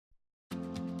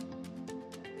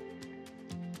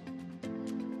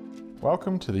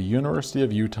Welcome to the University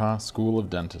of Utah School of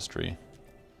Dentistry.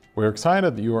 We're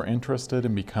excited that you are interested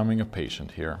in becoming a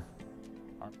patient here.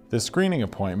 This screening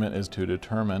appointment is to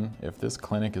determine if this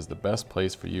clinic is the best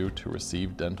place for you to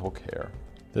receive dental care.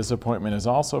 This appointment is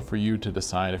also for you to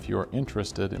decide if you are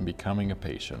interested in becoming a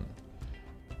patient.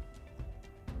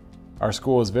 Our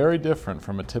school is very different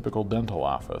from a typical dental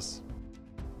office.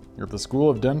 At the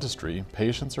School of Dentistry,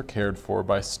 patients are cared for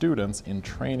by students in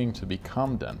training to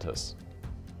become dentists.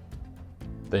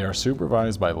 They are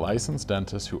supervised by licensed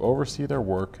dentists who oversee their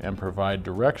work and provide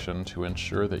direction to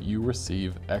ensure that you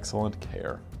receive excellent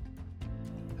care.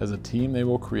 As a team, they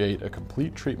will create a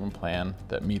complete treatment plan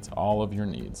that meets all of your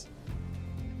needs.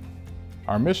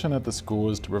 Our mission at the school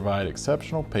is to provide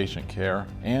exceptional patient care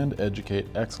and educate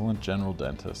excellent general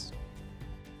dentists.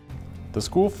 The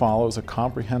school follows a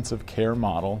comprehensive care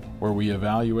model where we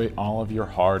evaluate all of your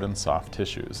hard and soft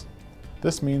tissues.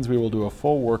 This means we will do a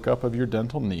full workup of your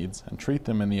dental needs and treat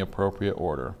them in the appropriate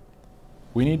order.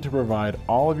 We need to provide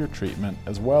all of your treatment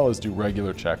as well as do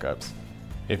regular checkups.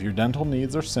 If your dental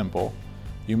needs are simple,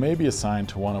 you may be assigned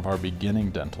to one of our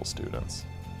beginning dental students.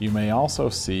 You may also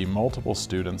see multiple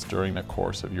students during the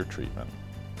course of your treatment.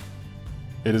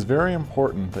 It is very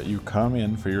important that you come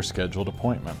in for your scheduled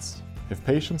appointments. If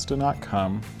patients do not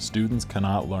come, students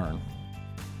cannot learn.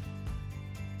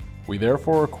 We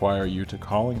therefore require you to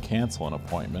call and cancel an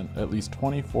appointment at least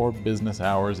 24 business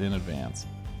hours in advance.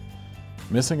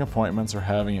 Missing appointments or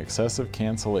having excessive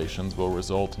cancellations will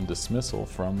result in dismissal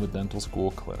from the dental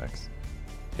school clinics.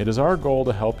 It is our goal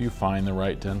to help you find the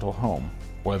right dental home,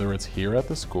 whether it's here at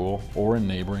the school or in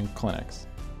neighboring clinics.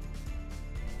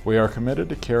 We are committed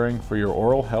to caring for your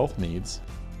oral health needs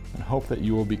and hope that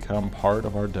you will become part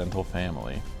of our dental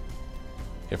family.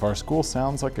 If our school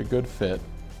sounds like a good fit,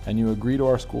 and you agree to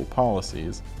our school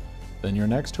policies, then your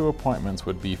next two appointments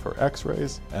would be for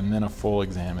x-rays and then a full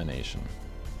examination.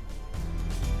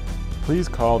 Please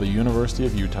call the University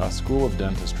of Utah School of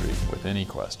Dentistry with any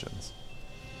questions.